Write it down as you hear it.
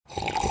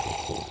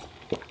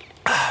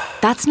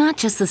That's not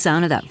just the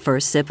sound of that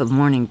first sip of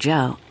Morning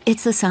Joe.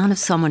 It's the sound of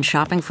someone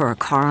shopping for a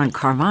car on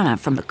Carvana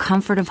from the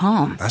comfort of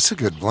home. That's a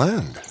good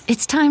blend.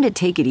 It's time to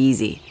take it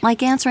easy,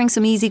 like answering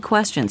some easy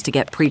questions to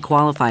get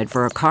pre-qualified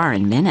for a car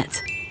in minutes.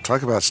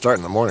 Talk about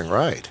starting the morning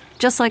right.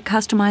 Just like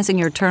customizing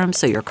your terms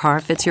so your car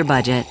fits your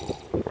budget.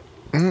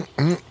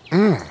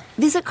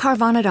 Visit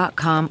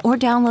Carvana.com or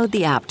download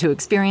the app to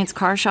experience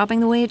car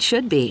shopping the way it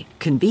should be.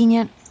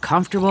 Convenient,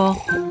 comfortable.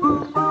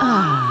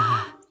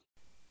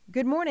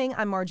 Good morning,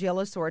 I'm Margie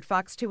Ellisor at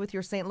Fox 2 with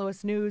your St.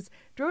 Louis news,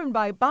 driven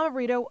by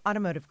Bommarito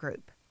Automotive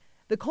Group.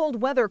 The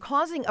cold weather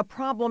causing a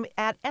problem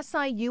at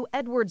SIU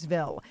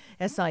Edwardsville.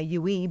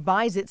 SIUE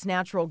buys its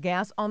natural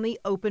gas on the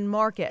open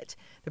market.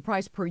 The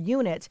price per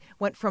unit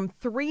went from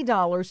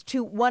 $3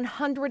 to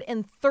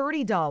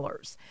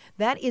 $130.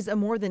 That is a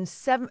more than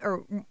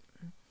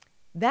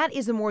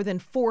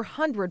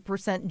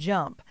 400%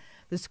 jump.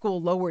 The school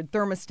lowered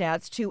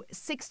thermostats to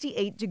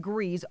 68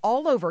 degrees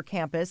all over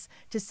campus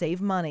to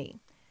save money.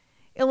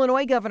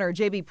 Illinois Governor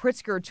J.B.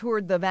 Pritzker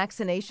toured the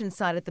vaccination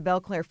site at the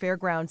Belclair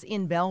Fairgrounds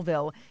in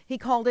Belleville. He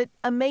called it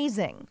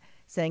amazing,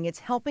 saying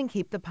it's helping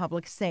keep the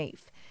public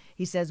safe.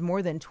 He says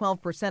more than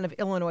 12% of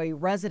Illinois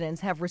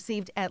residents have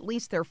received at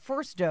least their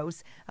first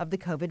dose of the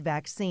COVID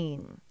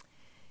vaccine.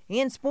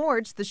 In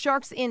sports, the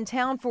Sharks in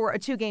town for a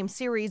two-game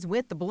series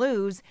with the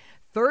Blues.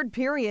 Third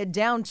period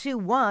down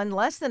 2-1,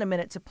 less than a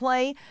minute to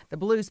play. The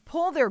Blues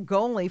pull their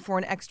goalie for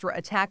an extra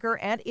attacker,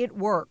 and it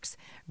works.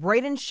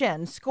 Braden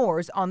Shen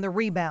scores on the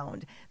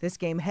rebound. This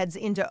game heads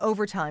into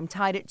overtime,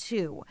 tied at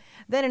 2.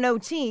 Then in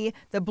OT,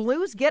 the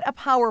Blues get a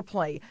power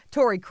play.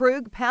 Torrey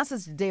Krug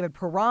passes to David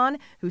Perron,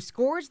 who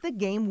scores the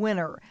game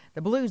winner.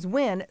 The Blues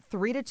win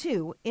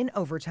 3-2 in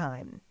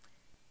overtime.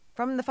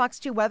 From the Fox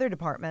 2 Weather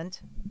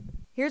Department,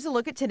 here's a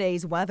look at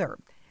today's weather.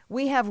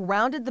 We have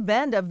rounded the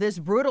bend of this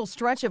brutal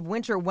stretch of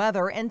winter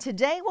weather, and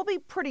today will be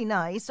pretty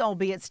nice,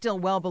 albeit still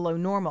well below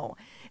normal.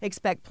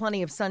 Expect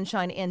plenty of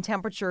sunshine and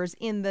temperatures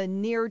in the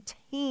near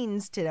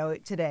teens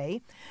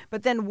today,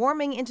 but then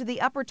warming into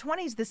the upper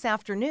 20s this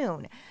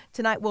afternoon.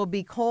 Tonight will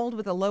be cold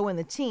with a low in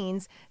the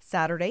teens.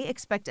 Saturday,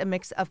 expect a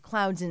mix of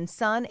clouds and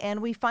sun,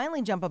 and we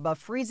finally jump above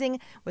freezing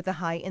with a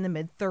high in the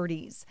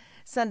mid-30s.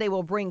 Sunday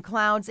will bring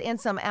clouds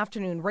and some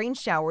afternoon rain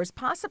showers,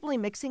 possibly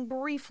mixing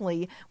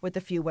briefly with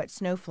a few wet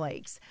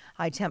snowflakes.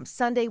 High temp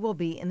Sunday will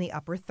be in the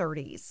upper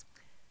 30s.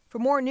 For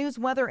more news,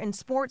 weather, and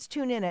sports,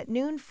 tune in at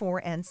noon,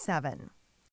 4, and 7.